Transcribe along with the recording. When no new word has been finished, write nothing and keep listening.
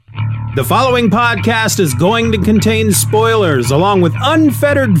The following podcast is going to contain spoilers along with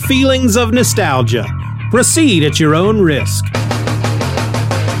unfettered feelings of nostalgia. Proceed at your own risk.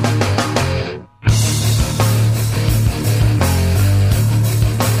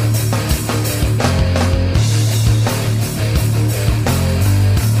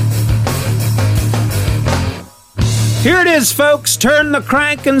 Here it is, folks. Turn the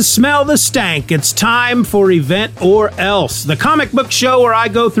crank and smell the stank. It's time for Event or Else, the comic book show where I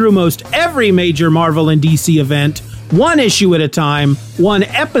go through most every major Marvel and DC event, one issue at a time, one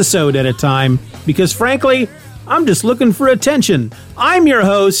episode at a time, because frankly, I'm just looking for attention. I'm your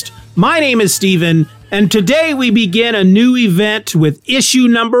host. My name is Steven, and today we begin a new event with issue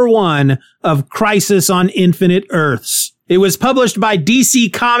number 1 of Crisis on Infinite Earths. It was published by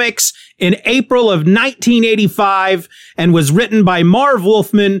DC Comics in April of 1985 and was written by Marv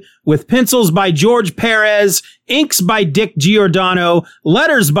Wolfman with pencils by George Perez, inks by Dick Giordano,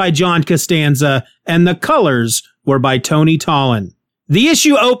 letters by John Costanza, and the colors were by Tony Tollin. The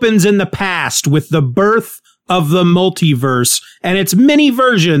issue opens in the past with the birth of the multiverse and its many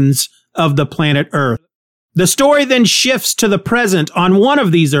versions of the planet Earth. The story then shifts to the present on one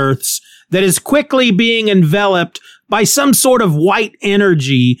of these Earths that is quickly being enveloped by some sort of white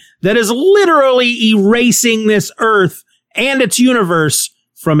energy that is literally erasing this Earth and its universe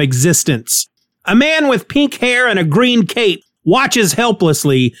from existence. A man with pink hair and a green cape watches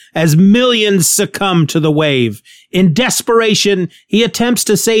helplessly as millions succumb to the wave. In desperation, he attempts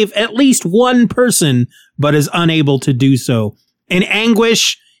to save at least one person, but is unable to do so. In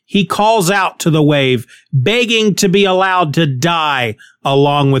anguish, he calls out to the wave, begging to be allowed to die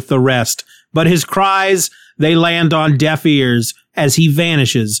along with the rest. But his cries, they land on deaf ears as he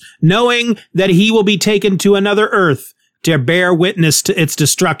vanishes, knowing that he will be taken to another Earth to bear witness to its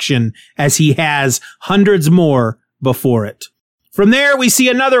destruction as he has hundreds more before it. From there, we see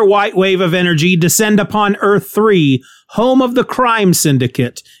another white wave of energy descend upon Earth 3, home of the crime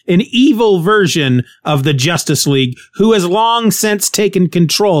syndicate, an evil version of the Justice League who has long since taken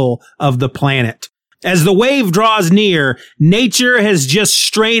control of the planet. As the wave draws near, nature has just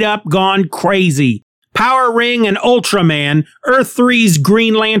straight up gone crazy. Power Ring and Ultraman, Earth 3's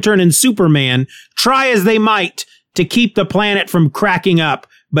Green Lantern and Superman, try as they might to keep the planet from cracking up,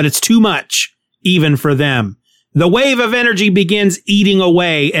 but it's too much, even for them. The wave of energy begins eating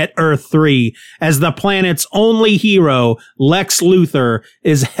away at Earth 3 as the planet's only hero, Lex Luthor,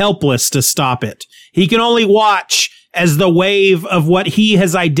 is helpless to stop it. He can only watch as the wave of what he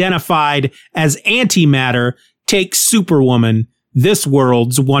has identified as antimatter takes Superwoman, this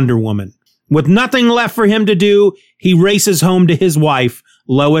world's Wonder Woman. With nothing left for him to do, he races home to his wife,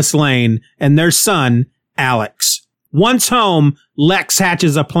 Lois Lane, and their son, Alex. Once home, Lex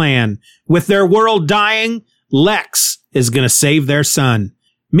hatches a plan. With their world dying, Lex is going to save their son.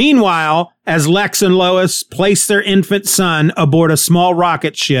 Meanwhile, as Lex and Lois place their infant son aboard a small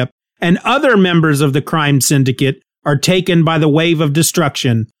rocket ship, and other members of the crime syndicate are taken by the wave of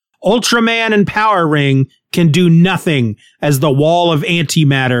destruction, Ultraman and Power Ring can do nothing as the wall of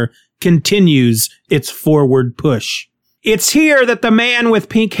antimatter continues its forward push. It's here that the man with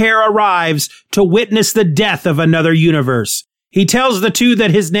pink hair arrives to witness the death of another universe. He tells the two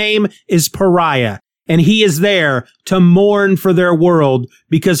that his name is Pariah, and he is there to mourn for their world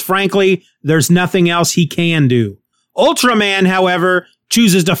because, frankly, there's nothing else he can do. Ultraman, however,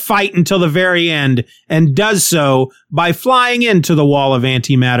 chooses to fight until the very end and does so by flying into the wall of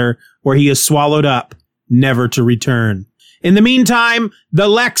antimatter where he is swallowed up, never to return. In the meantime, the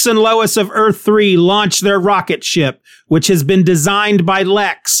Lex and Lois of Earth 3 launch their rocket ship, which has been designed by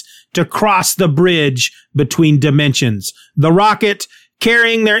Lex to cross the bridge between dimensions. The rocket,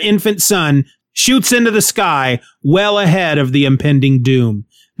 carrying their infant son, shoots into the sky well ahead of the impending doom.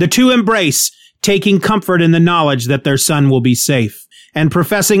 The two embrace, taking comfort in the knowledge that their son will be safe. And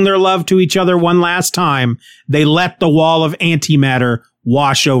professing their love to each other one last time, they let the wall of antimatter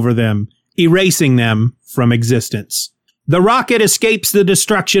wash over them, erasing them from existence. The rocket escapes the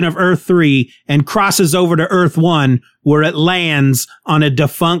destruction of Earth 3 and crosses over to Earth 1, where it lands on a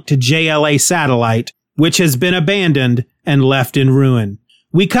defunct JLA satellite, which has been abandoned and left in ruin.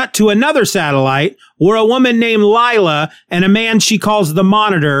 We cut to another satellite where a woman named Lila and a man she calls the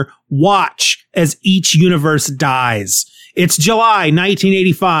Monitor watch as each universe dies. It's July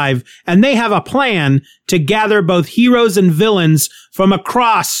 1985, and they have a plan to gather both heroes and villains from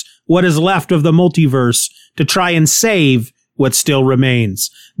across what is left of the multiverse to try and save what still remains.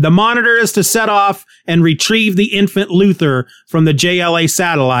 The Monitor is to set off and retrieve the infant Luthor from the JLA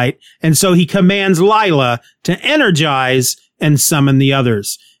satellite, and so he commands Lila to energize and summon the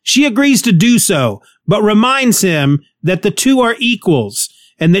others. She agrees to do so, but reminds him that the two are equals,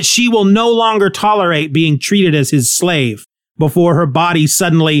 and that she will no longer tolerate being treated as his slave before her body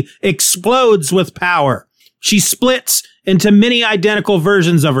suddenly explodes with power. She splits into many identical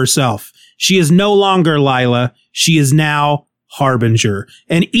versions of herself. She is no longer Lila. She is now Harbinger,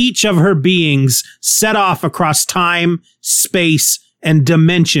 and each of her beings set off across time, space, and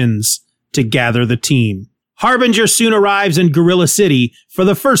dimensions to gather the team. Harbinger soon arrives in Gorilla City for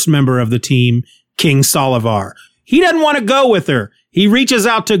the first member of the team, King Solivar. He doesn't want to go with her. He reaches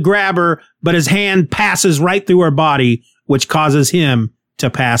out to grab her, but his hand passes right through her body, which causes him to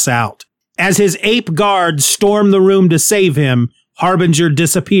pass out. As his ape guards storm the room to save him, Harbinger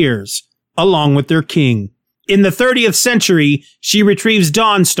disappears, along with their king. In the 30th century, she retrieves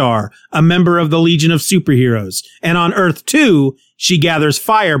Dawnstar, a member of the Legion of Superheroes, and on Earth 2, she gathers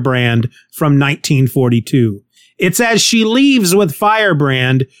Firebrand from 1942. It's as she leaves with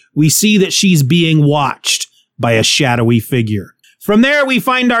Firebrand, we see that she's being watched by a shadowy figure. From there, we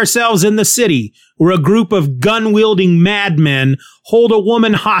find ourselves in the city, where a group of gun-wielding madmen hold a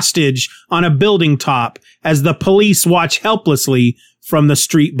woman hostage on a building top as the police watch helplessly from the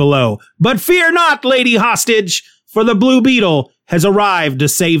street below. But fear not, lady hostage, for the Blue Beetle has arrived to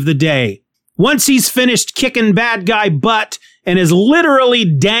save the day. Once he's finished kicking bad guy butt and is literally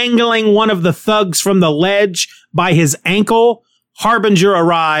dangling one of the thugs from the ledge by his ankle, Harbinger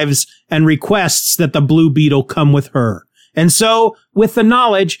arrives and requests that the Blue Beetle come with her. And so, with the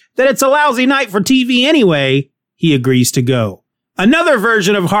knowledge that it's a lousy night for TV anyway, he agrees to go. Another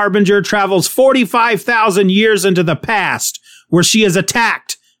version of Harbinger travels 45,000 years into the past, where she is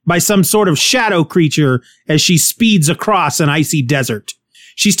attacked by some sort of shadow creature as she speeds across an icy desert.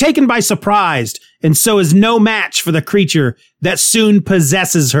 She's taken by surprise, and so is no match for the creature that soon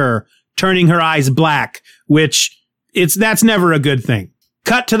possesses her, turning her eyes black, that's never a good thing.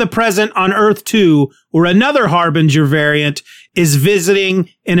 Cut to the present on Earth 2, where another Harbinger variant is visiting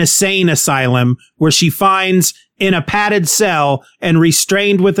an insane asylum, where she finds in a padded cell and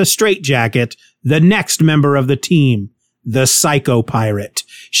restrained with a straitjacket the next member of the team, the Psycho Pirate.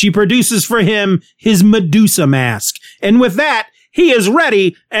 She produces for him his Medusa mask, and with that, he is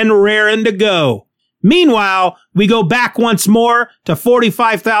ready and raring to go. Meanwhile, we go back once more to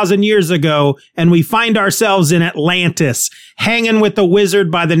 45,000 years ago, and we find ourselves in Atlantis, hanging with the wizard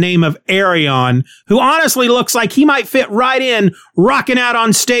by the name of Arion, who honestly looks like he might fit right in, rocking out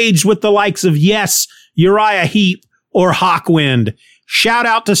on stage with the likes of Yes, Uriah Heep, or Hawkwind. Shout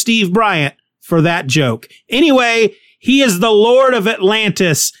out to Steve Bryant for that joke. Anyway, he is the Lord of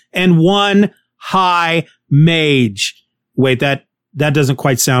Atlantis and one high mage. Wait, that doesn't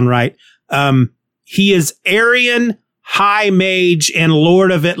quite sound right. He is Aryan, High Mage, and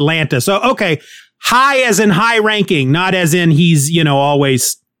Lord of Atlantis. So, okay, high as in high ranking, not as in he's,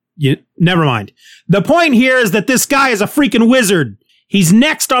 always, never mind. The point here is that this guy is a freaking wizard. He's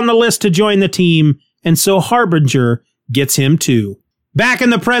next on the list to join the team, and so Harbinger gets him too. Back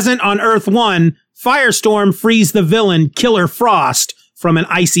in the present on Earth 1, Firestorm frees the villain Killer Frost from an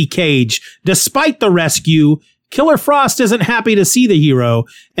icy cage. Despite the rescue, Killer Frost isn't happy to see the hero,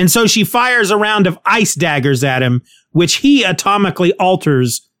 and so she fires a round of ice daggers at him, which he atomically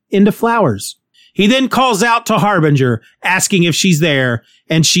alters into flowers. He then calls out to Harbinger, asking if she's there,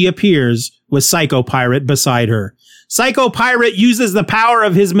 and she appears with Psycho Pirate beside her. Psycho Pirate uses the power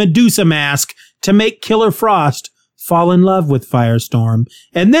of his Medusa mask to make Killer Frost fall in love with Firestorm,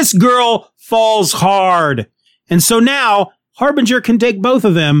 and this girl falls hard. And so now, Harbinger can take both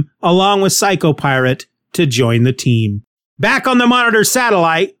of them, along with Psycho Pirate, to join the team. Back on the Monitor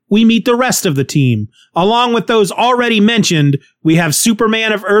satellite, we meet the rest of the team. Along with those already mentioned, we have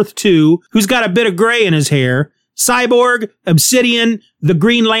Superman of Earth 2, who's got a bit of gray in his hair, Cyborg, Obsidian, the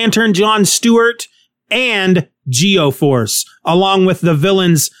Green Lantern John Stewart, and Geoforce, along with the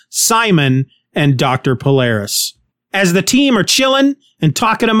villains Simon and Dr. Polaris. As the team are chilling and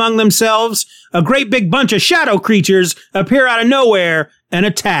talking among themselves, a great big bunch of shadow creatures appear out of nowhere and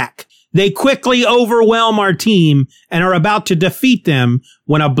attack. They quickly overwhelm our team and are about to defeat them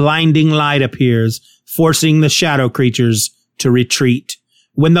when a blinding light appears, forcing the shadow creatures to retreat.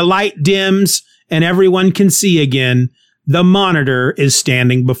 When the light dims and everyone can see again, the Monitor is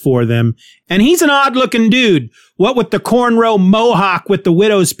standing before them. And he's an odd-looking dude. What with the cornrow mohawk with the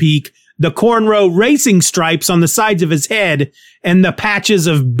widow's peak, the cornrow racing stripes on the sides of his head, and the patches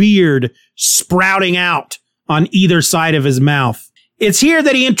of beard sprouting out on either side of his mouth. It's here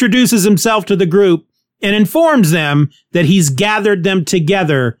that he introduces himself to the group and informs them that he's gathered them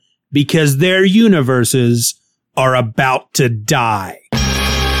together because their universes are about to die.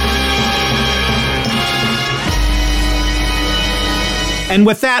 And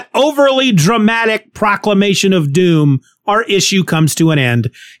with that overly dramatic proclamation of doom, our issue comes to an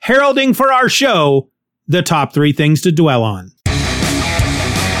end, heralding for our show the top 3 things to dwell on.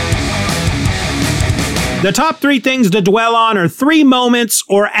 The top 3 things to dwell on are 3 moments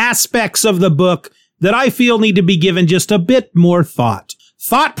or aspects of the book that I feel need to be given just a bit more thought.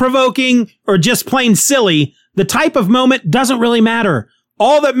 Thought-provoking or just plain silly, the type of moment doesn't really matter.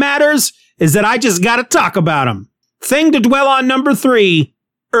 All that matters is that I just gotta talk about them. Thing to dwell on number 3,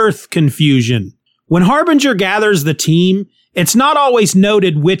 Earth confusion. When Harbinger gathers the team, it's not always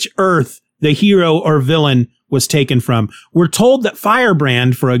noted which Earth the hero or villain was taken from. We're told that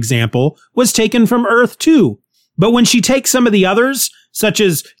Firebrand, for example, was taken from Earth 2. But when she takes some of the others, such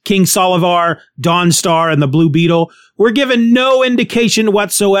as King Solivar, Dawnstar, and the Blue Beetle, we're given no indication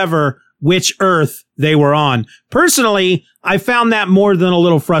whatsoever which Earth they were on. Personally, I found that more than a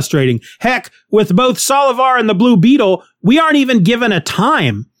little frustrating. Heck, with both Solivar and the Blue Beetle, we aren't even given a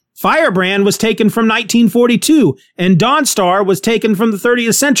time. Firebrand was taken from 1942, and Dawnstar was taken from the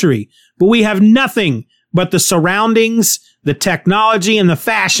 30th century. But we have nothing but the surroundings, the technology, and the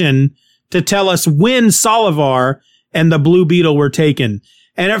fashion to tell us when Solivar and the Blue Beetle were taken.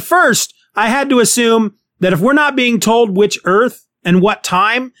 And at first, I had to assume that if we're not being told which Earth and what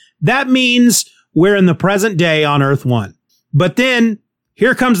time, that means we're in the present day on Earth 1. But then,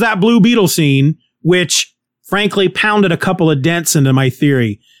 here comes that Blue Beetle scene, which frankly pounded a couple of dents into my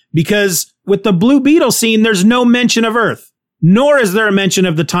theory. Because with the Blue Beetle scene, there's no mention of Earth. Nor is there a mention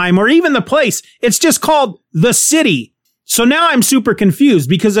of the time or even the place. It's just called the city. So now I'm super confused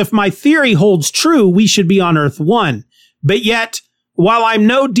because if my theory holds true, we should be on Earth 1. But yet, while I'm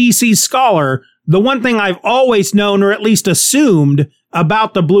no DC scholar, the one thing I've always known or at least assumed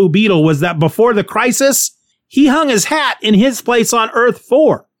about the Blue Beetle was that before the crisis, he hung his hat in his place on Earth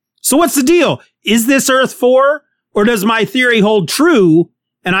 4. So what's the deal? Is this Earth 4? Or does my theory hold true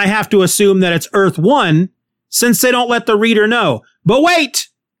and I have to assume that it's Earth 1? Since they don't let the reader know. But wait!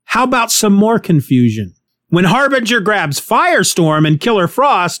 How about some more confusion? When Harbinger grabs Firestorm and Killer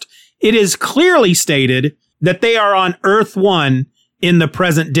Frost, it is clearly stated that they are on Earth 1 in the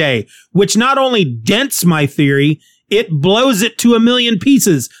present day, which not only dents my theory, it blows it to a million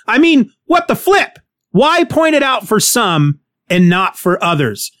pieces. I mean, what the flip? Why point it out for some and not for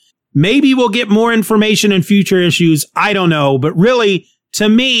others? Maybe we'll get more information in future issues. I don't know. But really, to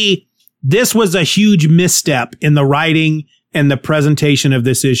me, this was a huge misstep in the writing and the presentation of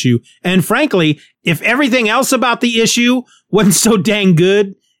this issue. And frankly, if everything else about the issue wasn't so dang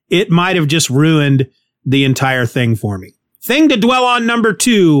good, it might have just ruined the entire thing for me. Thing to dwell on number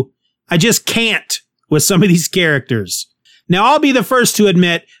 2, I just can't with some of these characters. Now, I'll be the first to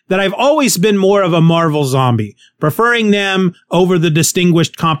admit that I've always been more of a Marvel zombie, preferring them over the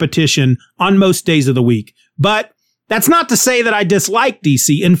distinguished competition on most days of the week. But that's not to say that I dislike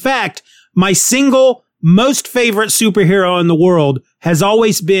DC. In fact, my single most favorite superhero in the world has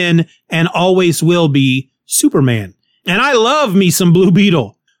always been and always will be Superman. And I love me some Blue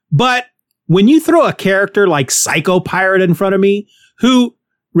Beetle. But when you throw a character like Psycho Pirate in front of me, who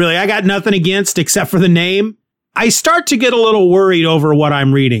really I got nothing against except for the name, I start to get a little worried over what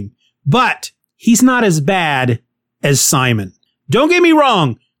I'm reading. But he's not as bad as Simon. Don't get me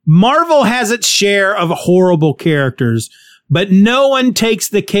wrong. Marvel has its share of horrible characters, but no one takes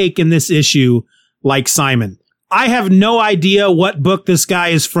the cake in this issue like Simon. I have no idea what book this guy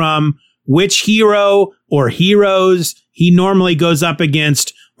is from, which hero or heroes he normally goes up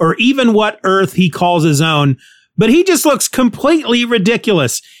against, or even what Earth he calls his own, but he just looks completely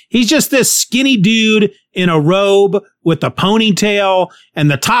ridiculous. He's just this skinny dude in a robe with a ponytail,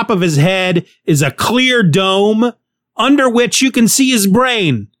 and the top of his head is a clear dome under which you can see his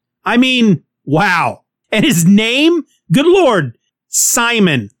brain. I mean, wow. And his name? Good Lord.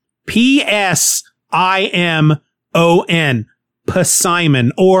 Simon. P-S-I-M-O-N.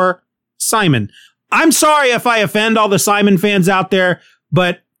 P-Simon. Or Simon. I'm sorry if I offend all the Simon fans out there,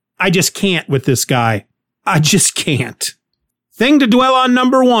 but I just can't with this guy. I just can't. Thing to dwell on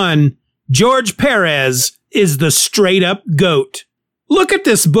number 1. George Perez is the straight up GOAT. Look at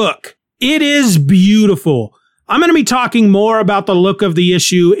this book. It is beautiful. I'm going to be talking more about the look of the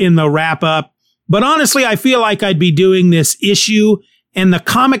issue in the wrap up, but honestly, I feel like I'd be doing this issue and the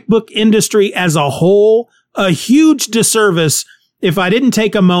comic book industry as a whole a huge disservice if I didn't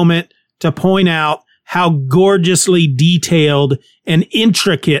take a moment to point out how gorgeously detailed and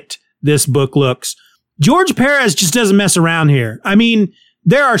intricate this book looks. George Perez just doesn't mess around here. I mean,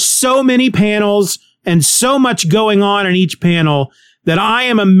 there are so many panels and so much going on in each panel that I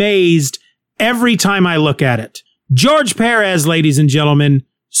am amazed every time I look at it. George Perez, ladies and gentlemen,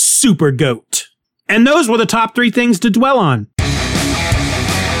 super GOAT. And those were the top 3 things to dwell on.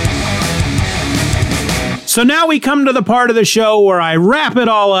 So now we come to the part of the show where I wrap it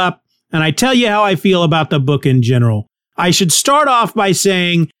all up and I tell you how I feel about the book in general. I should start off by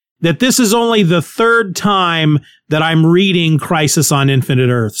saying that this is only the third time that I'm reading Crisis on Infinite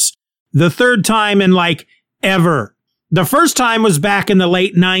Earths. The third time in ever. The first time was back in the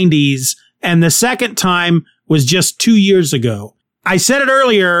late 90s, and the second time was just 2 years ago. I said it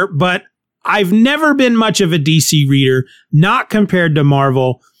earlier, but I've never been much of a DC reader, not compared to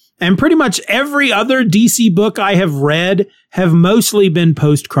Marvel, and pretty much every other DC book I have read have mostly been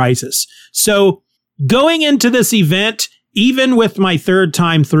post-Crisis. So going into this event, even with my third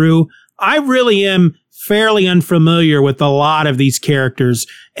time through, I really am fairly unfamiliar with a lot of these characters,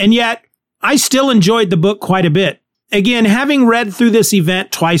 and yet I still enjoyed the book quite a bit. Again, having read through this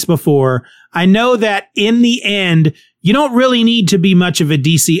event twice before, I know that in the end, you don't really need to be much of a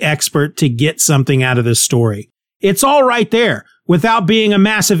DC expert to get something out of this story. It's all right there without being a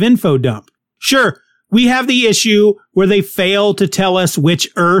massive info dump. Sure, we have the issue where they fail to tell us which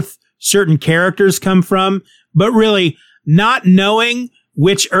Earth certain characters come from, but really, not knowing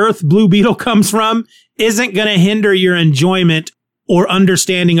which Earth Blue Beetle comes from isn't going to hinder your enjoyment or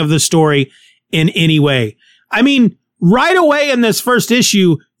understanding of the story in any way. I mean, right away in this first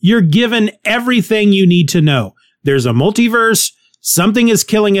issue, you're given everything you need to know. There's a multiverse, something is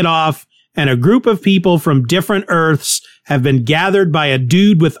killing it off, and a group of people from different Earths have been gathered by a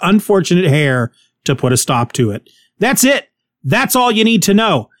dude with unfortunate hair to put a stop to it. That's it. That's all you need to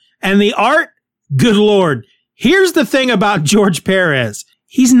know. And the art? Good Lord. Here's the thing about George Perez.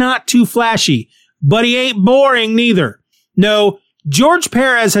 He's not too flashy, but he ain't boring neither. No, George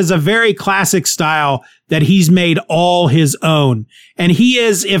Perez has a very classic style that he's made all his own, and he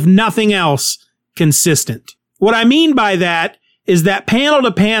is, if nothing else, consistent. What I mean by that is that panel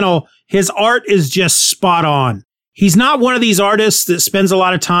to panel, his art is just spot on. He's not one of these artists that spends a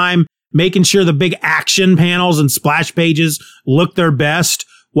lot of time making sure the big action panels and splash pages look their best,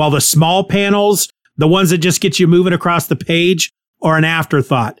 while the small panels, the ones that just get you moving across the page, are an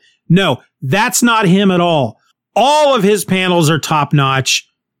afterthought. No, that's not him at all. All of his panels are top-notch,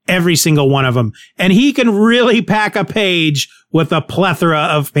 every single one of them. And he can really pack a page with a plethora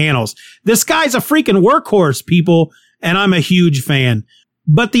of panels. This guy's a freaking workhorse, people, and I'm a huge fan.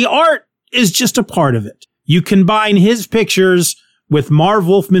 But the art is just a part of it. You combine his pictures with Marv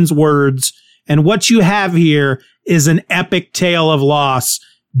Wolfman's words, and what you have here is an epic tale of loss,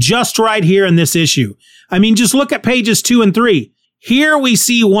 just right here in this issue. I mean, just look at pages 2 and 3. Here we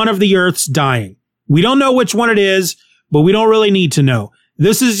see one of the Earths dying. We don't know which one it is, but we don't really need to know.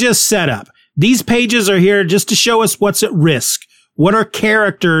 This is just setup. These pages are here just to show us what's at risk, what our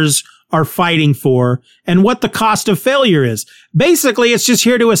characters are fighting for, and what the cost of failure is. Basically, it's just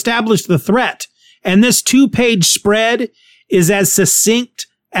here to establish the threat. And this 2-page spread is as succinct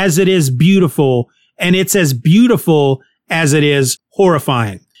as it is beautiful, and it's as beautiful as it is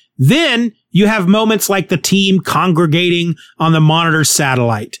horrifying. Then you have moments like the team congregating on the Monitor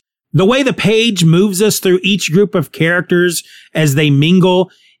satellite. The way the page moves us through each group of characters as they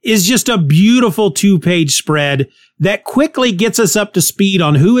mingle is just a beautiful 2-page spread that quickly gets us up to speed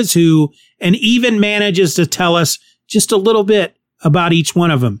on who is who and even manages to tell us just a little bit about each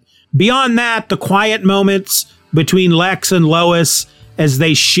one of them. Beyond that, the quiet moments between Lex and Lois as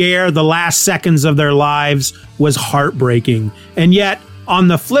they share the last seconds of their lives was heartbreaking. And yet, on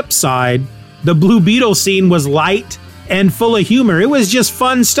the flip side, the Blue Beetle scene was light and full of humor. It was just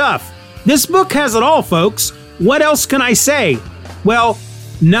fun stuff. This book has it all, folks. What else can I say? Well,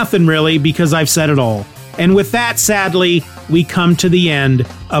 nothing really, because I've said it all. And with that, sadly, we come to the end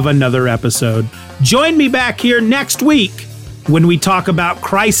of another episode. Join me back here next week when we talk about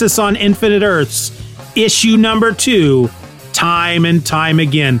Crisis on Infinite Earths, issue number 2, Time and Time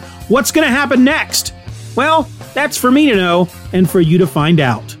Again. What's going to happen next? Well, that's for me to know and for you to find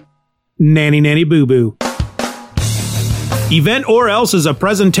out. Nanny Nanny Boo Boo. Event or Else is a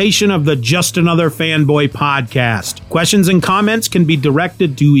presentation of the Just Another Fanboy podcast. Questions and comments can be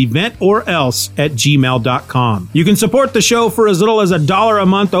directed to eventorelse@gmail.com. You can support the show for as little as $1 a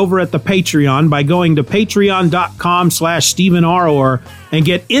month over at the Patreon by going to patreon.com/Stephen R. Orr and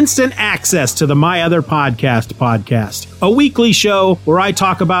get instant access to the My Other podcast, a weekly show where I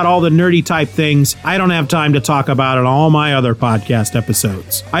talk about all the nerdy type things I don't have time to talk about in all my other podcast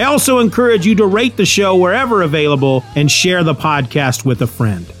episodes. I also encourage you to rate the show wherever available and share the podcast with a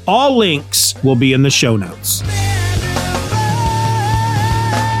friend. All links will be in the show notes.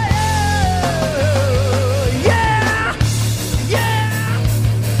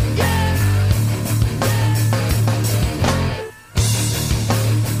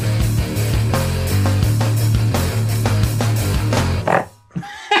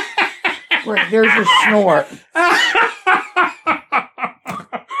 We're There's a snort.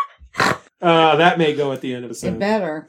 That may go at the end of the It better.